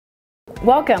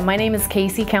Welcome, my name is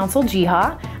Casey Council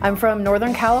Jiha. I'm from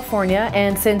Northern California,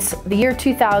 and since the year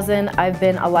 2000, I've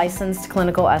been a licensed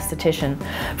clinical esthetician.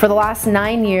 For the last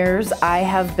 9 years, I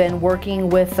have been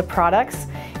working with the products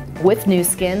with Nu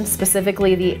Skin,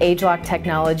 specifically the ageLOC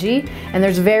technology, and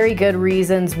there's very good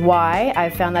reasons why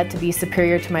I've found that to be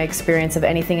superior to my experience of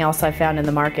anything else I've found in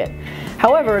the market.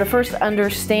 However, to first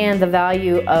understand the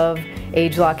value of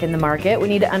ageLOC in the market, we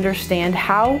need to understand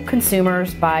how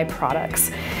consumers buy products.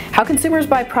 How consumers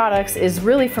buy products is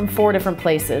really from 4 different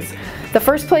places. The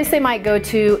first place they might go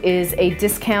to is a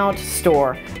discount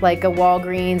store, like a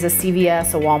Walgreens, a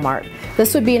CVS, a Walmart.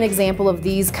 This would be an example of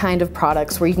these kind of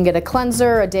products where you can get a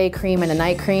cleanser, a day cream, and a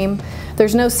night cream.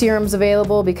 There's no serums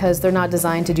available because they're not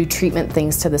designed to do treatment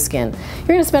things to the skin. You're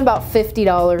going to spend about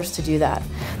 $50 to do that.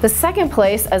 The second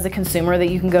place as a consumer that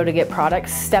you can go to get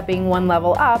products, stepping one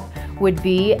level up, would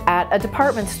be at a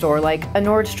department store like a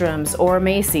Nordstrom's or a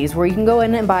Macy's, where you can go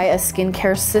in and buy a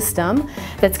skincare system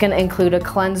that's going to include a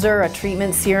cleanser, a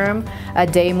treatment serum, a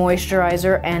day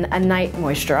moisturizer, and a night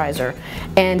moisturizer.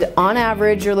 And on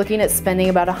average, you're looking at spending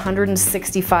about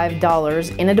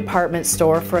 $165 in a department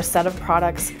store for a set of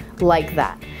products like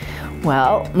that.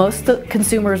 Well, most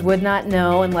consumers would not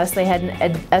know, unless they had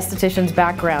an esthetician's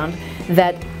background,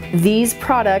 that these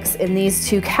products in these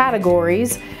 2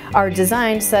 categories are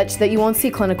designed such that you won't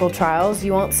see clinical trials,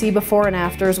 you won't see before and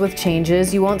afters with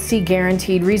changes, you won't see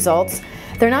guaranteed results.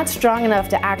 They're not strong enough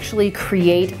to actually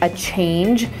create a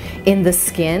change in the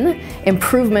skin,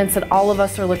 improvements that all of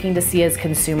us are looking to see as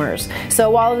consumers. So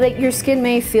while your skin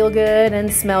may feel good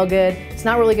and smell good, it's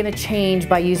not really going to change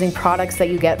by using products that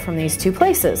you get from these 2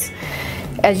 places.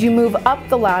 As you move up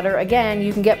the ladder, again,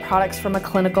 you can get products from a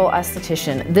clinical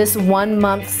esthetician. This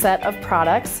 1-month set of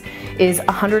products is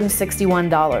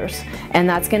 $161, and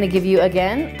that's going to give you,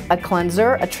 again, a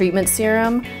cleanser, a treatment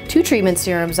serum, 2 treatment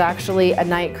serums actually, a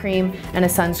night cream, and a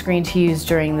sunscreen to use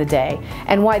during the day.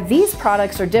 And why these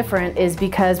products are different is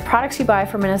because products you buy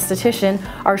from an esthetician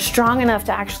are strong enough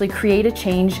to actually create a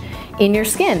change in your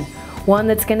skin, one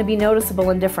that's going to be noticeable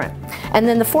and different. And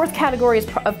then the 4th category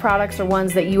of products are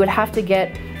ones that you would have to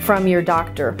get from your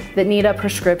doctor that need a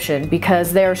prescription,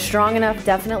 because they're strong enough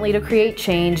definitely to create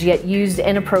change, yet used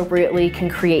inappropriately can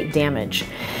create damage.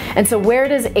 And so where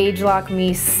does ageLOC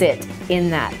Me sit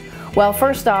in that? Well,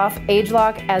 first off,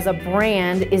 ageLOC as a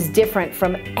brand is different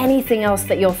from anything else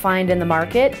that you'll find in the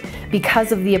market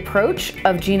because of the approach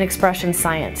of gene expression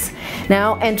science.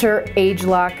 Now enter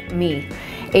ageLOC Me.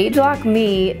 ageLOC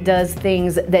Me does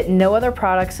things that no other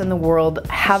products in the world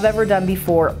have ever done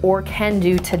before or can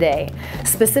do today.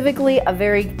 Specifically, a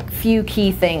very few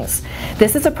key things.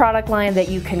 This is a product line that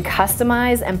you can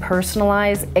customize and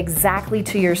personalize exactly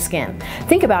to your skin.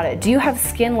 Think about it. Do you have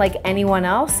skin like anyone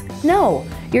else? No.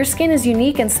 Your skin is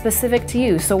unique and specific to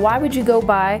you. So why would you go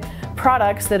buy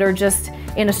products that are just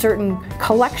in a certain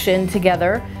collection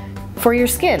together for your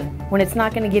skin when it's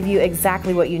not going to give you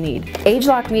exactly what you need?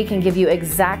 ageLOC Me can give you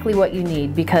exactly what you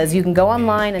need, because you can go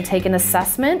online and take an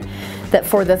assessment that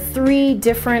for the 3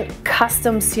 different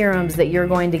custom serums that you're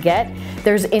going to get,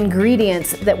 there's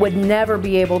ingredients that would never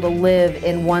be able to live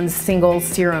in one single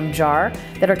serum jar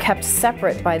that are kept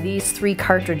separate by these 3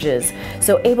 cartridges.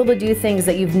 So able to do things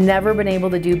that you've never been able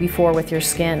to do before with your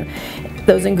skin.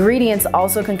 Those ingredients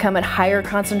also can come at higher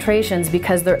concentrations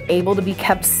because they're able to be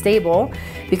kept stable,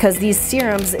 because these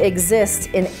serums exist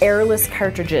in airless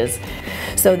cartridges.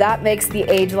 So that makes the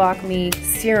ageLOC Me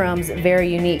serums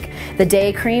very unique. The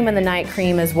day cream and the night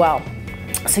cream as well.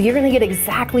 So you're going to get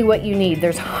exactly what you need.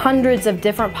 There's hundreds of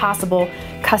different possible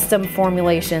custom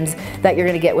formulations that you're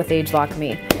going to get with ageLOC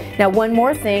Me. Now, one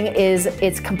more thing is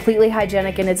it's completely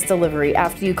hygienic in its delivery.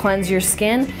 After you cleanse your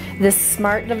skin, this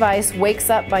smart device wakes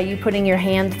up by you putting your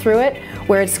hand through it,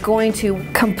 where it's going to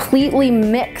completely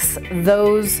mix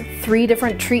those 3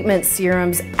 different treatment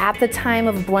serums at the time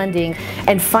of blending.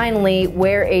 And finally,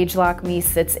 where ageLOC Me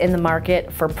sits in the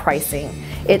market for pricing.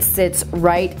 It sits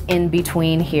right in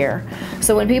between here.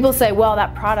 So when people say, well,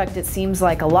 that product, it seems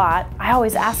like a lot, I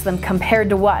always ask them, compared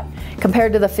to what?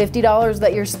 Compared to the $50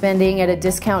 that you're spending at a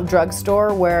discount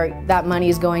drugstore where that money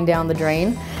is going down the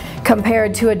drain,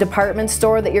 compared to a department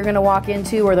store that you're going to walk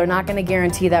into where they're not going to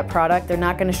guarantee that product, they're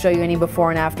not going to show you any before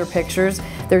and after pictures,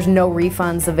 there's no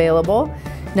refunds available.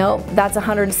 No, that's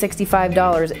 $165.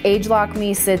 ageLOC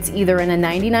Me sits either in a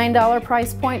 $99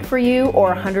 price point for you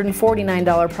or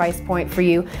 $149 price point for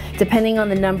you, depending on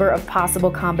the number of possible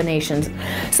combinations.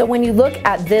 So when you look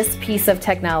at this piece of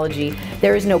technology,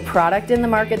 there is no product in the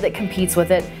market that competes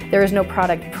with it, there is no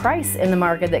product price in the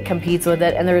market that competes with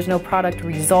it, and there is no product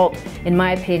result, in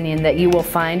my opinion, that you will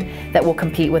find that will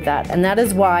compete with that. And that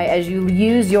is why, as you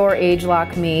use your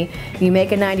ageLOC Me, you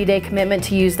make a 90-day commitment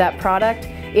to use that product.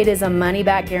 It is a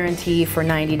money-back guarantee for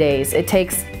 90 days. It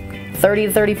takes 30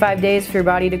 to 35 days for your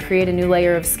body to create a new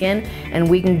layer of skin, and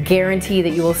we can guarantee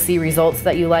that you will see results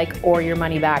that you like or your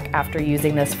money back after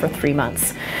using this for 3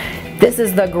 months. This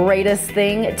is the greatest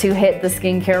thing to hit the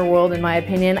skincare world, in my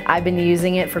opinion. I've been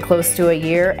using it for close to a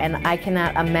year, and I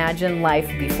cannot imagine life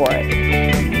before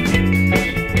it.